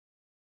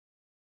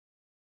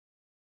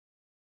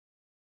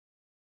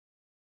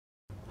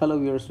Hello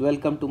viewers,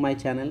 welcome to my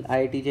channel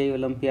IITJ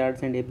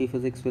Olympiads and AP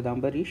Physics with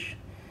Ambarish.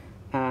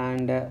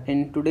 And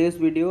in today's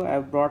video I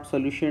have brought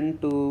solution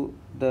to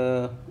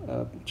the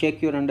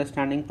check your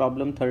understanding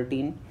problem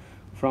 13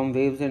 from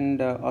waves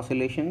and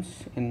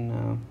oscillations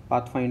in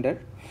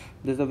Pathfinder.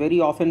 This is a very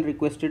often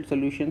requested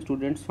solution.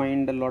 Students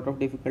find a lot of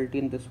difficulty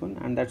in this one,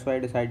 and that's why I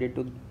decided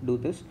to do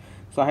this.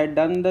 So I had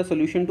done the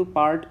solution to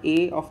part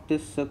A of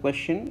this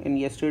question in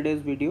yesterday's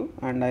video,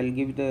 and I'll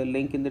give the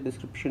link in the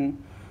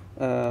description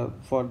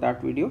for that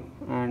video.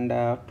 And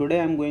today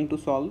I'm going to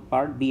solve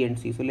part B and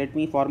C. So let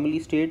me formally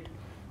state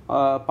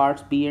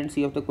parts B and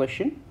C of the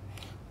question.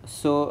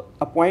 So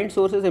a point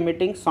source is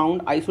emitting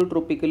sound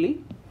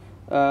isotropically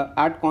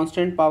at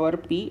constant power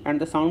P,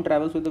 and the sound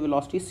travels with the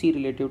velocity c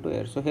relative to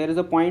air. So here is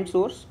a point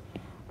source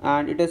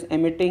and it is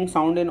emitting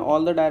sound in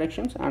all the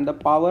directions, and the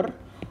power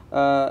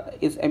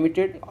is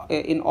emitted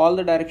in all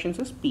the directions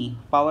is P.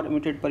 Power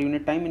emitted per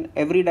unit time in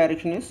every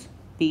direction is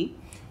P,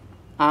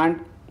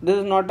 and this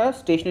is not a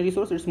stationary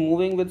source, it's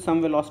moving with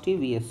some velocity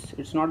Vs.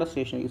 It's not a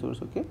stationary source.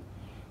 Okay,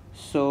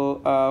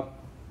 so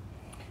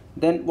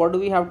then what do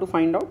we have to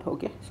find out?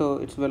 Okay, so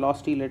its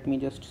velocity, let me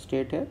just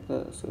state here.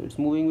 So it's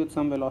moving with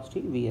some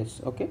velocity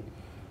Vs. Okay,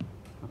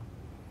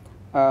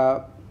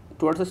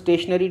 towards a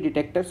stationary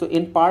detector. So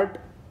in part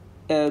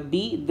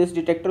B, this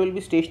detector will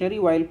be stationary,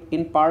 while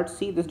in part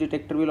C, this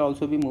detector will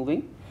also be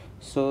moving.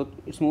 So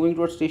it's moving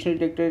towards stationary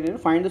detector here.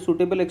 Find the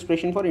suitable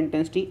expression for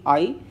intensity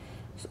I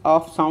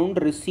of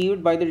sound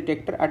received by the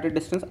detector at a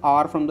distance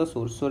r from the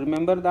source. So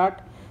remember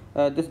that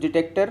this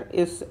detector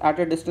is at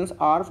a distance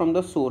r from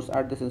the source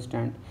at this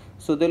instant.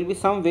 So there will be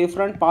some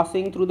wavefront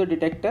passing through the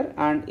detector,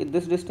 and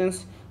this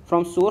distance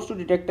from source to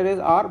detector is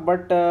r,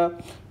 but the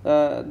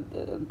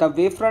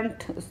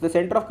wavefront, the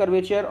center of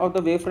curvature of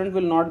the wavefront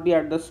will not be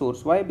at the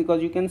source. Why?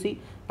 Because you can see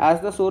as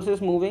the source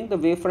is moving, the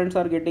wavefronts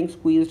are getting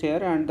squeezed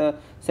here, and the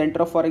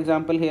center of, for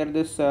example, here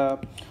this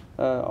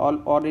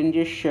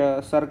orangish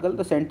circle,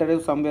 the center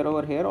is somewhere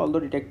over here, although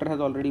detector has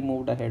already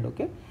moved ahead.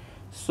 Okay,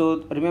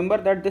 so remember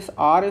that this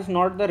r is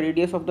not the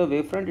radius of the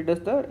wavefront, it is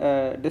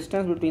the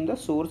distance between the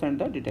source and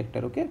the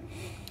detector. Okay,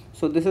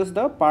 so this is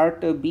the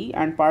part B,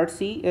 and part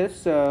C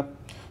is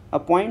a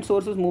point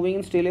source is moving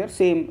in still air.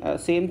 Same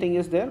thing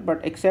is there,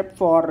 but except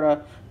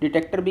for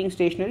detector being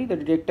stationary, the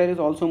detector is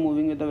also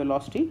moving with the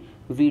velocity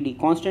Vd,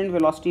 constant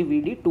velocity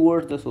Vd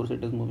towards the source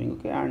it is moving.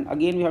 Okay, and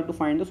again we have to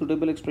find the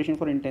suitable expression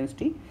for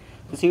intensity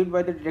received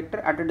by the detector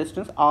at a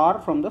distance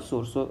r from the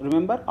source. So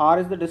remember, r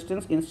is the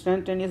distance,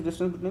 instantaneous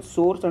distance between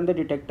source and the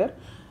detector,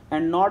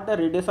 and not the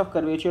radius of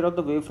curvature of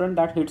the wavefront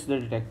that hits the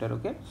detector.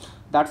 Okay,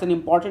 that's an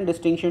important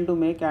distinction to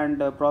make, and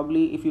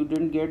probably if you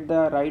didn't get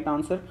the right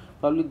answer,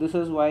 probably this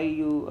is why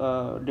you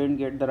didn't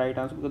get the right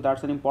answer, because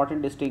that's an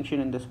important distinction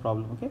in this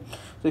problem. Okay,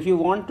 so if you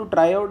want to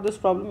try out this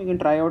problem, you can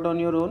try out on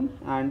your own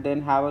and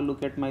then have a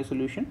look at my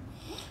solution.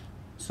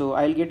 So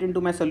I'll get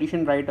into my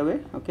solution right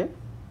away. Okay,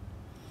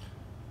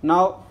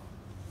 now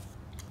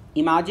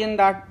imagine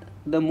that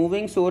the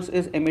moving source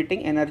is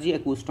emitting energy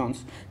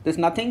acoustons. There's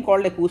nothing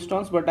called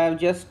acoustons, but I have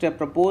just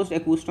proposed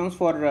acoustons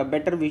for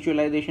better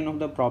visualization of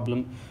the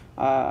problem.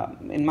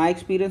 In my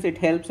experience, it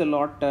helps a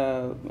lot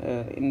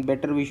in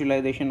better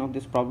visualization of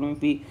this problem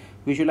if we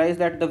visualize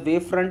that the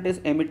wavefront is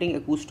emitting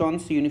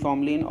acoustons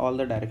uniformly in all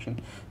the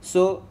directions.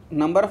 So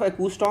number of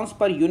acoustons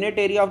per unit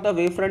area of the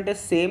wavefront is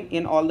same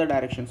in all the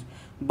directions,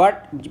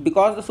 but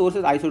because the source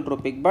is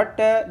isotropic, but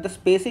the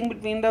spacing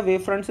between the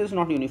wavefronts is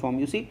not uniform.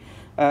 You see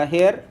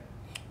here,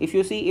 if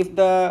you see, if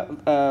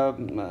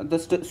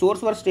the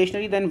source were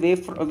stationary, then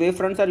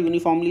wavefronts are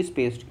uniformly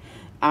spaced,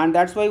 and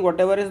that's why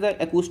whatever is the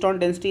acouston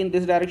density in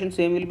this direction,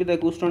 same will be the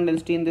acouston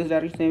density in this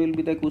direction, same will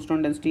be the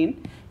acouston density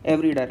in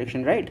every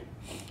direction, right?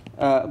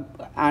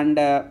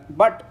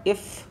 But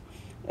if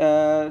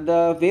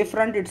the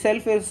wavefront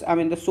itself is, I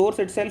mean the source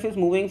itself is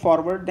moving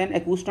forward, then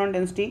acouston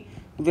density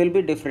will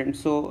be different.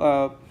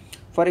 So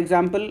for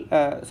example,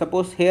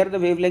 suppose here the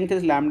wavelength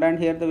is lambda and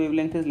here the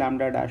wavelength is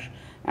lambda dash,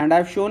 and I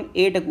have shown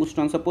 8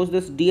 acoustons. Suppose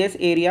this ds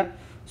area,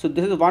 so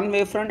this is one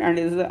wavefront and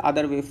this is the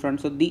other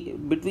wavefront. So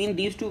between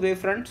these two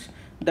wavefronts,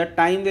 the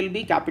time will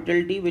be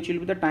capital T, which will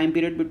be the time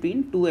period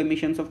between two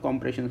emissions of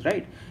compressions,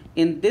 right?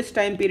 In this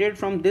time period,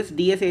 from this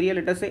ds area,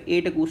 let us say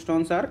 8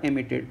 acoustons are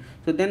emitted.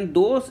 So then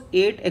those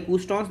 8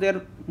 acoustons, they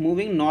are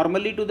moving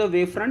normally to the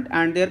wavefront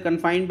and they are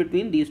confined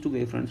between these two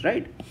wavefronts,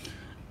 right?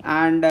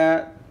 And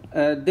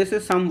this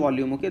is some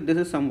volume. Okay, this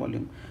is some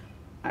volume,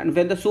 and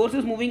when the source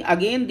is moving,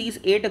 again these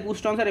 8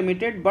 acoustons are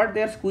emitted, but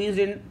they are squeezed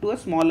into a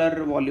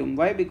smaller volume.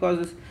 Why? Because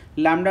this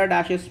lambda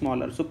dash is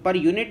smaller. So per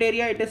unit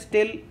area it is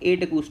still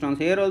 8 acoustons.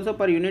 Here also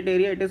per unit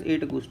area it is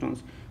 8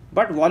 acoustons,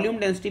 but volume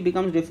density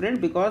becomes different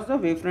because the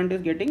wavefront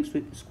is getting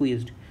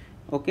squeezed.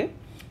 Okay,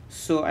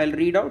 so I'll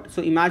read out.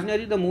 So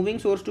imaginary the moving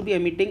source to be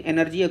emitting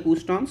energy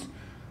acoustons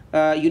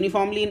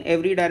uniformly in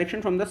every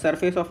direction from the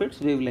surface of its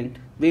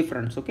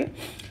wavefronts. Okay,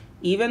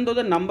 even though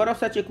the number of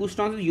such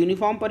acoustons is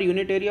uniform per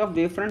unit area of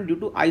wavefront due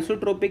to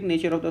isotropic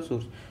nature of the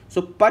source.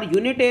 So per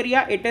unit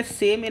area it is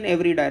same in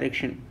every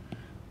direction,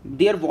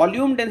 their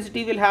volume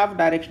density will have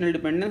directional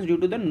dependence due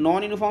to the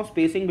non-uniform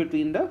spacing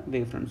between the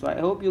wavefronts. So I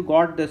hope you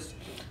got this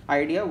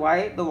idea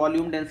why the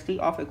volume density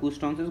of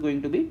acoustons is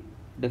going to be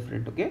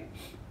different. Okay.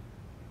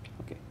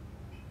 Okay.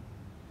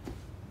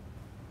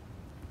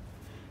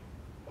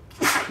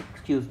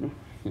 Excuse me.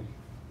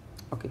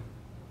 Okay.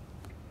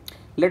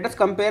 Let us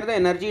compare the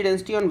energy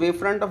density on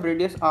wavefront of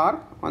radius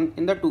r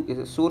in the two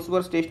cases. Source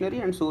was stationary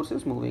and source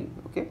is moving.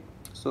 Okay.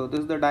 So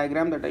this is the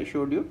diagram that I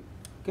showed you.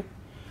 Okay.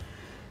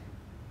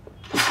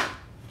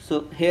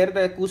 So here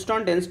the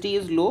acouston density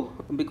is low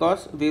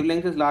because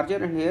wavelength is larger,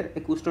 and here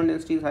acouston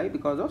density is high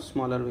because of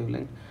smaller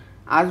wavelength.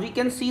 As we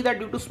can see that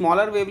due to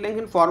smaller wavelength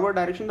in forward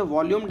direction, the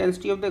volume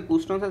density of the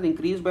acoustons has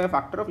increased by a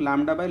factor of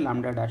lambda by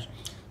lambda dash.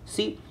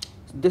 See,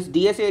 this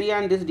ds area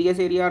and this ds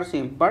area are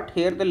same, but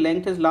here the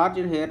length is large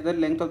and here the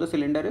length of the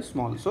cylinder is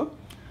small. So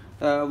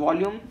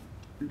volume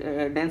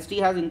density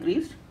has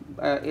increased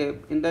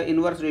in the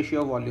inverse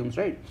ratio of volumes,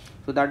 right?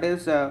 So that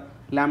is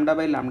lambda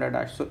by lambda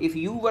dash. So if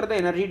u were the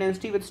energy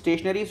density with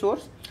stationary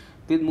source,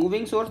 with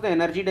moving source the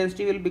energy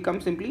density will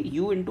become simply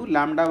u into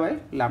lambda by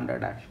lambda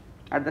dash.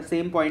 At the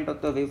same point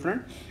of the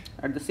wavefront,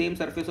 at the same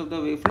surface of the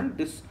wavefront,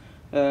 this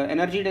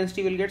energy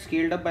density will get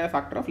scaled up by a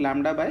factor of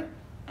lambda by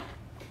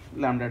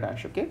lambda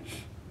dash. Okay.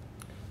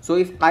 So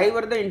if I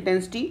were the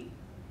intensity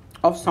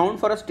of sound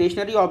for a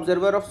stationary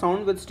observer of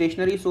sound with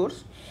stationary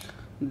source,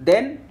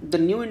 then the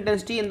new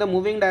intensity in the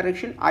moving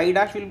direction I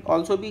dash will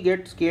also be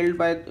getting scaled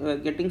by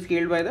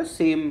the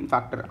same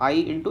factor I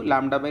into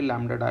lambda by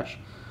lambda dash.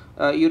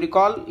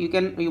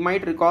 You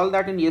might recall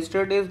that in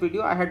yesterday's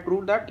video I had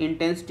proved that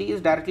intensity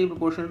is directly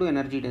proportional to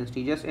energy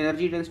density. Just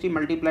energy density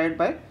multiplied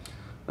by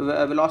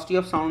velocity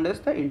of sound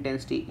is the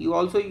intensity. You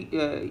also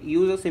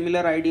use a similar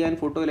idea in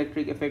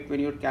photoelectric effect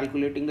when you're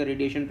calculating the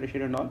radiation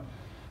pressure and all.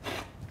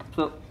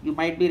 So you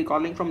might be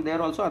recalling from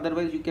there also.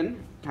 Otherwise you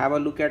can have a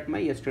look at my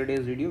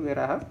yesterday's video where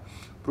I have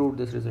proved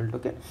this result.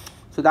 Okay.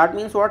 So that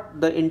means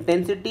what? The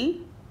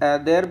intensity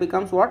there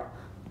becomes what?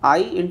 I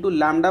into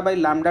lambda by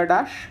lambda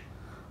dash,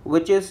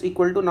 which is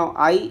equal to now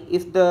I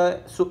if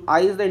the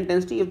I is the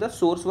intensity if the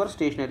source were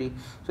stationary.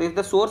 So if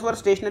the source were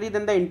stationary,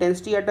 then the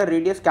intensity at a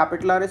radius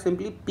capital R is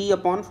simply P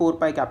upon 4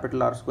 pi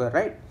capital R square,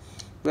 right?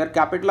 Where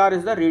capital R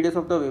is the radius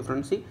of the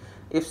wavefront. See,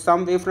 if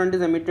some wavefront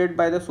is emitted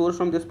by the source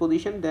from this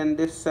position, then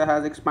this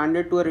has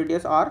expanded to a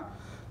radius r,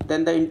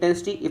 then the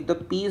intensity, if the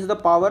P is the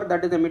power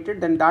that is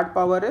emitted, then that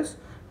power is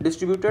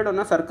distributed on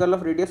a circle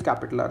of radius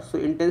capital R. So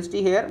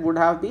intensity here would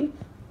have been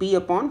P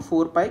upon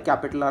 4 pi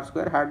capital R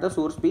square had the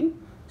source been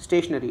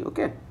stationary.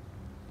 Okay,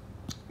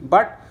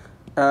 but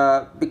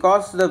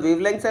because the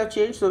wavelengths have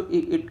changed, so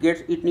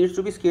it needs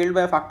to be scaled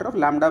by a factor of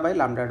lambda by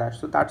lambda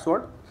dash. So that's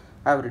what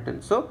I have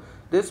written. So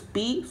this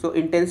P, so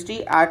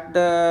intensity at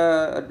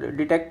the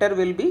detector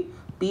will be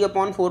P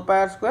upon 4 pi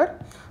r square,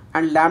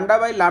 and lambda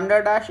by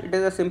lambda dash, it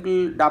is a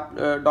simple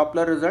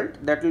Doppler result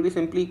that will be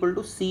simply equal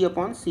to C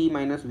upon C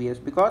minus Vs,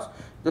 because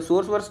the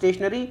source were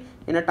stationary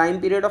in a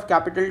time period of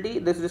capital T,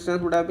 this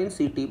distance would have been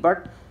Ct,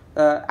 but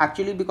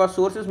actually because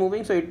source is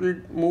moving, so it will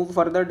move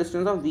further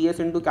distance of Vs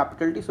into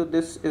capital T, so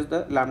this is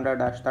the lambda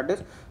dash, that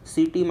is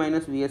Ct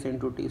minus Vs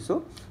into T,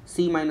 so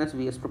C minus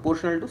Vs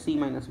proportional to C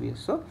minus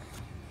Vs.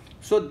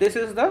 So this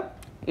is the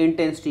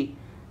intensity.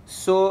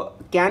 So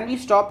can we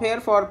stop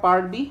here for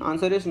part B?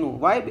 Answer is no.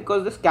 Why?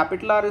 Because this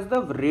capital R is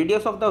the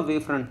radius of the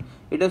wavefront.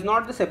 It is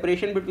not the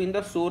separation between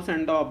the source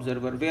and the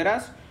observer,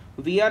 whereas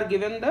we are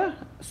given the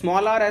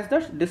small r as the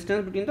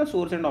distance between the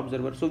source and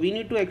observer. So we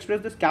need to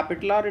express this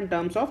capital R in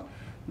terms of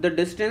the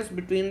distance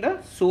between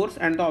the source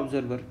and the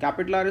observer.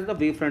 Capital R is the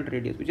wavefront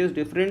radius, which is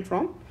different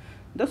from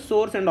the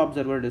source and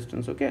observer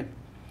distance. Okay.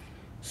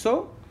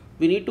 So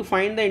we need to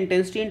find the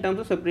intensity in terms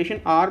of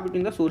separation r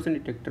between the source and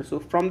detector. So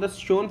from the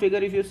shown figure,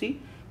 if you see,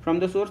 from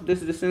the source, this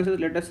distance is,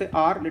 let us say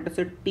r, let us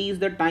say t is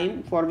the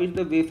time for which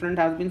the wavefront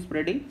has been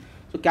spreading.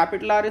 So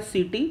capital R is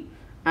Ct,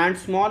 and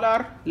small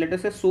r, let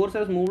us say source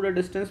has moved a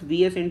distance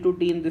Vs into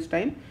t in this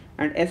time,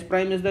 and S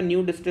prime is the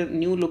new distance,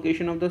 new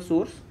location of the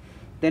source.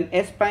 Then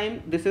S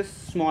prime, this is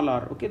small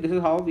r. Okay, this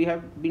is how we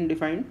have been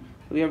defined.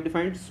 We have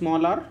defined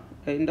small r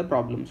in the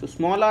problem. So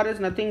small r is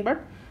nothing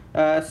but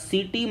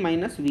Ct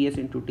minus Vs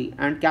into t,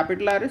 and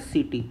capital R is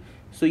Ct.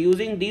 So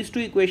using these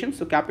two equations,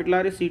 so capital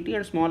R is Ct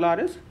and small r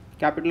is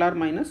capital R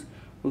minus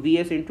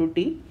Vs into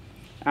t,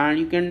 and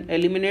you can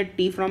eliminate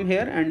t from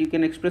here and you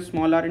can express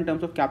small r in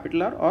terms of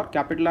capital R, or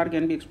capital R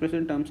can be expressed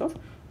in terms of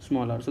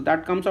small r. So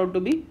that comes out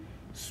to be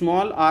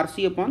small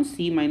rc upon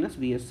c minus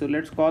Vs. So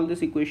let's call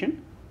this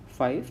equation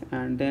 5,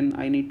 and then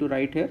I need to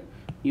write here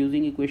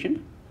using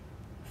equation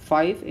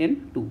 5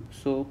 in 2.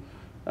 So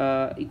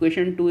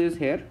equation 2 is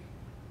here.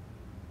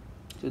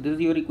 So this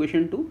is your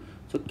equation 2.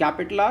 So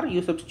capital R,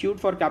 you substitute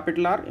for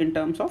capital R in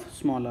terms of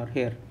small r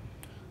here,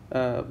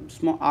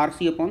 small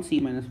rc upon c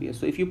minus Vs.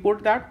 So if you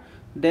put that,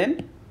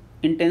 then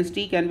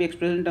intensity can be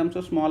expressed in terms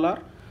of small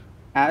r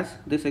as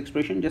this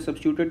expression, just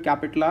substituted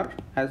capital R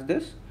as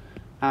this,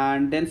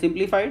 and then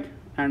simplified,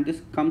 and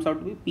this comes out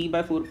to be P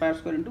by 4 pi r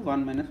square into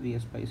 1 minus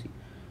Vs by c.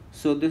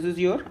 So this is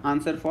your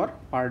answer for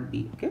part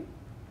B. Okay.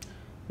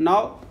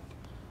 Now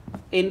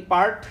in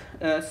part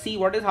C,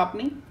 what is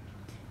happening?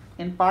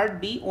 In part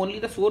B, only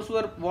the source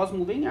was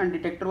moving and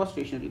detector was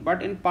stationary.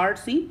 But in part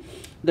C,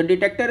 the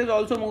detector is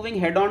also moving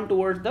head on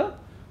towards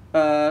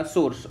the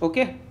source.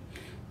 Okay.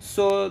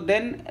 So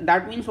then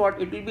that means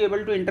what? It will be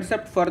able to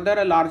intercept further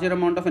a larger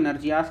amount of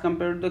energy as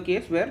compared to the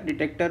case where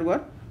detector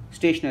were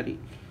stationary.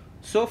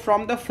 So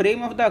from the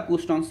frame of the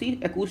acoustons, see,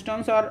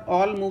 acoustons are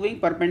all moving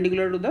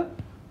perpendicular to the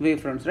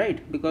wavefronts,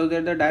 right? Because they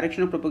are the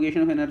direction of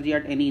propagation of energy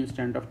at any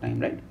instant of time,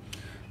 right?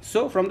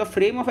 So from the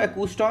frame of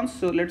acoustons,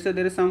 so let's say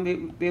there is some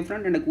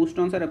wavefront and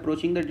acoustons are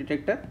approaching the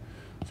detector.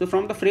 So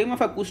from the frame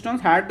of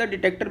acoustons, had the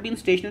detector been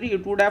stationary,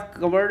 it would have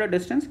covered a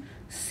distance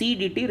c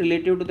dt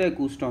relative to the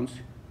acoustons,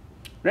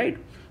 right?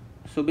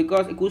 So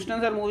because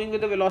acoustons are moving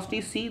with the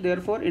velocity c,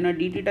 therefore in a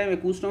dt time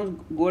acoustons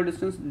go a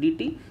distance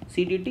dt,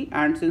 c dt,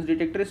 and since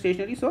detector is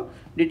stationary, so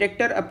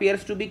detector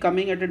appears to be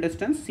coming at a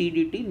distance c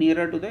dt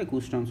nearer to the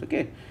acoustons,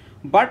 okay?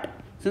 But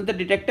since the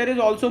detector is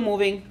also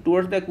moving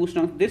towards the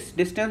acoustons, this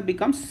distance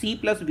becomes c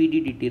plus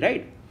vd dt,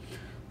 right?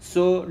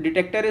 So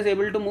detector is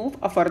able to move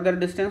a further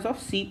distance of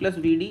c plus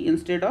vd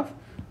instead of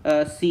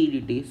c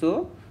dt.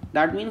 So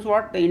that means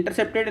what? The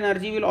intercepted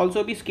energy will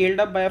also be scaled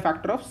up by a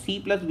factor of c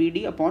plus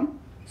vd upon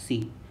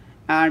c.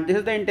 And this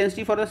is the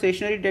intensity for the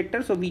stationary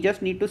detector. So we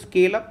just need to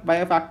scale up by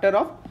a factor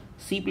of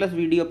c plus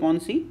vd upon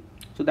c.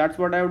 So that's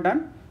what I have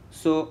done.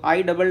 So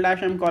I double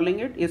dash, I am calling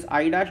it, is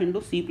I dash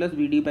into c plus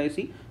vd by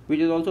c, which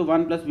is also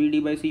 1 plus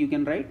vd by c you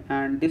can write,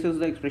 and this is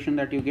the expression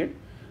that you get,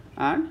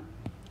 and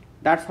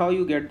that's how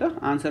you get the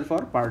answer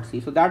for part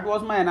C. So that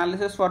was my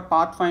analysis for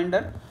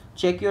Pathfinder.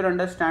 Check your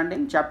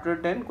understanding, chapter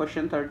 10,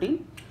 question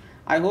 13.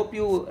 I hope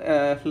you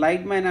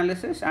liked my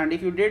analysis, and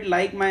if you did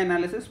like my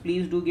analysis,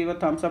 please do give a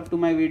thumbs up to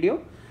my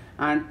video,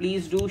 and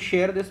please do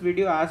share this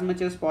video as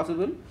much as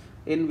possible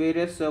in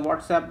various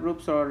WhatsApp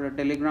groups or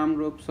Telegram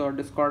groups or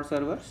Discord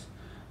servers,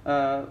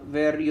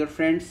 where your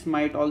friends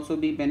might also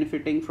be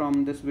benefiting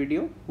from this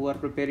video who are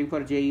preparing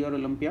for JEE or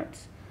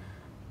Olympiads.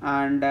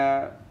 And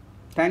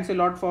thanks a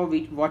lot for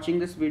watching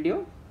this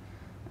video,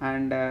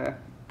 and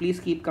please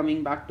keep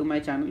coming back to my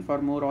channel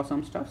for more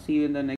awesome stuff. See you in the next